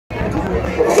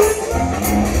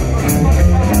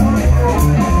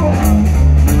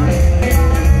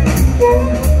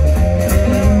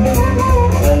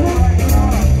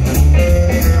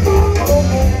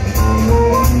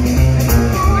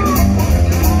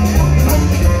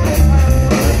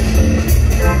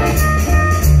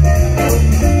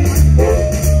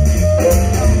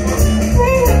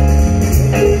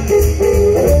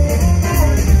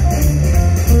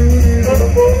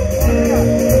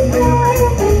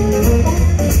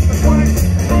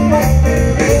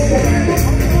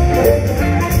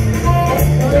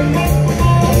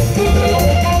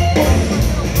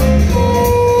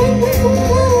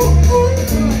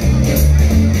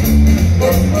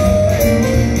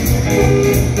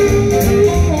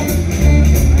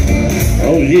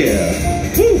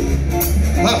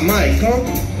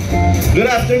Good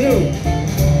afternoon.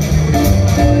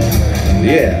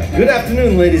 Yeah, good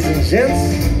afternoon, ladies and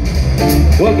gents.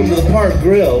 Welcome to the Park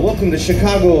Grill. Welcome to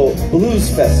Chicago Blues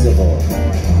Festival.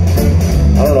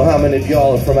 I don't know how many of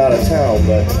y'all are from out of town,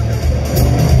 but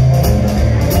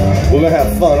we're gonna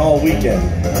have fun all weekend.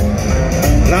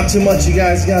 Not too much you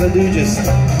guys gotta do, just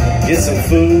get some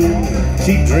food,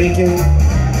 keep drinking,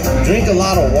 drink a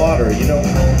lot of water, you know.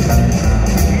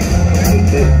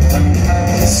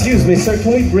 Excuse me, sir,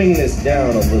 can we bring this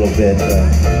down a little bit?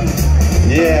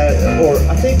 Yeah, or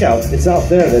I think it's out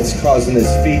there that's causing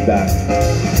this feedback.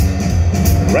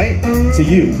 Right? To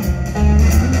you.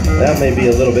 That may be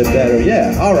a little bit better.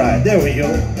 Yeah, all right, there we go.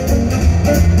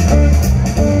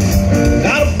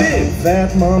 Got a big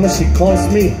fat mama, she calls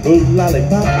me Hood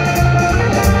Lollipop.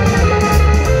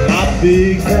 My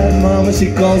big fat mama,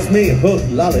 she calls me Hood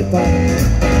Lollipop.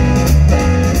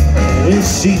 When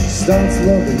she starts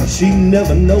loving, she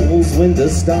never knows when to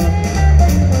stop.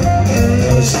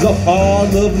 She's a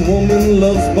hard-loving woman,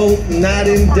 loves both night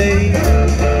and day.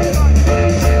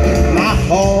 My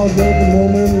hard-loving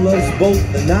woman loves both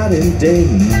the night and day.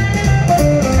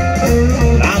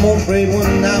 I'm afraid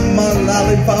one night my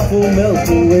lollipop will melt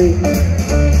away.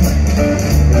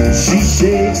 She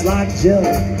shakes like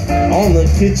jelly on the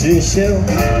kitchen shelf.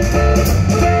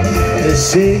 It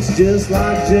shakes just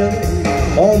like jelly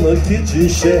on the kitchen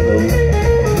shelf.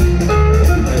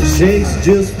 It shakes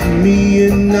just for me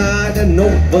and I and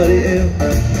nobody else.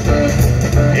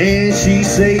 And she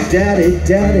say, daddy,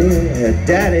 daddy,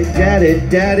 daddy, daddy,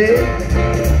 daddy.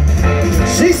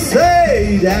 She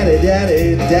say, daddy,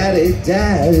 daddy, daddy,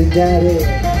 daddy, daddy.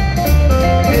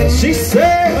 She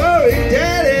say, hurry,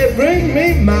 daddy, bring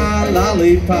me my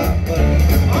lollipop.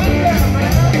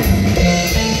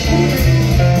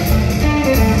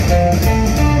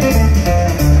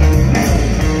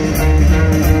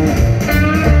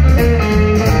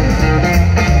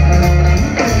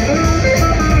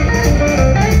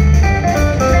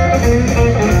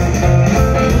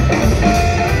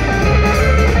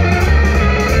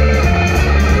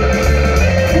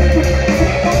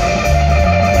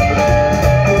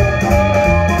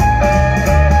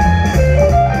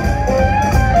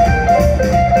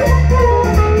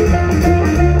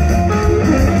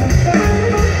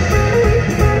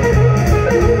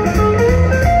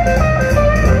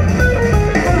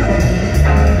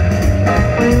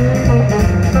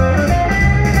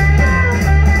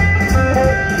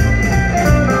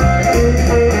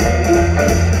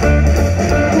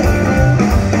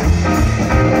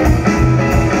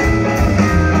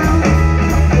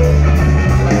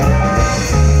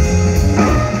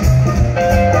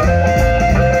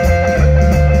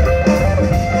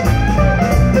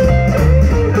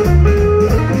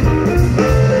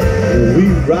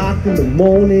 Rock in the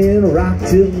morning, rock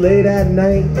till late at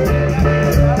night.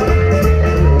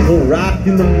 Rock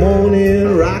in the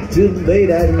morning, rock till late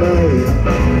at night.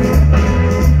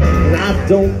 And I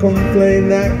don't complain,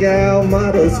 that gal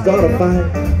might have started a fight.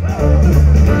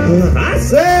 I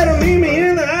said, meet me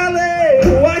in the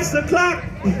alley, watch the clock,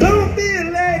 don't be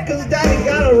late, cause daddy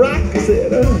got a rock. I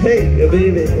said, hey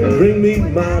baby, bring me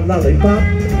my lollipop.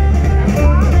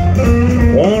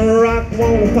 Wanna rock,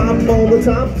 wanna pop on the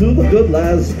top to the good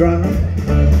last drop.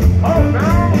 Oh no!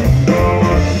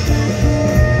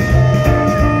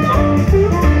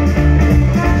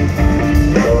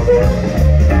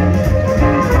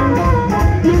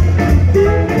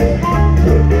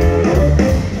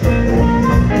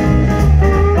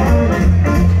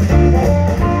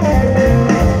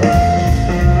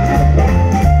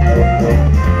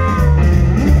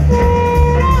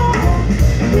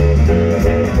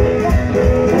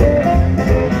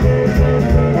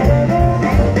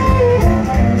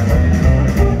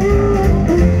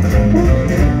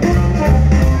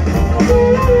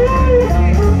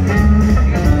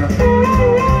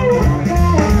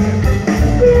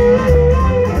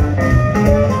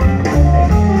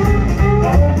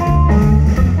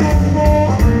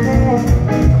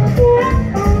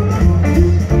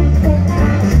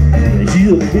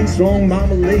 strong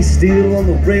mama lay still on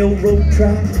the railroad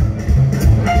track.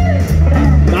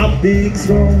 My big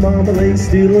strong mama lay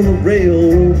still on the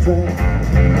railroad track.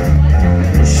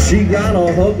 She got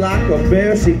a hug like a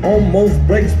bear, she almost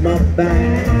breaks my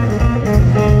back.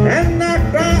 And I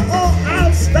cry, oh,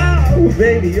 I'll stop,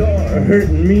 baby, you're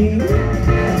hurting me.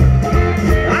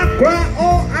 I cry,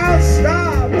 oh, I'll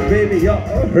stop, baby, you're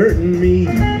hurting me.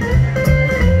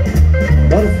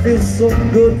 But it feels so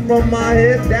good from my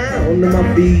head down to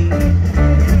my feet.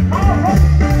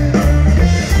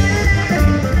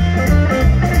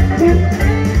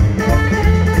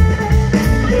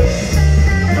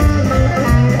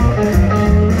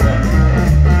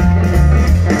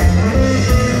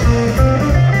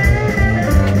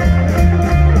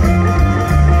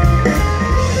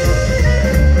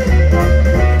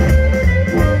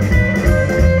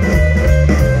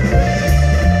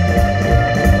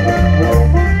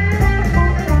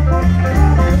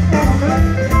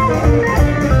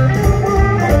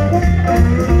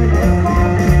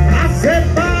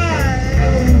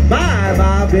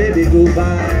 Baby,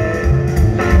 goodbye.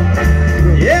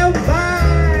 Yeah,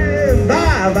 bye,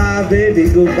 bye, bye, baby,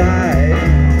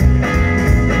 goodbye.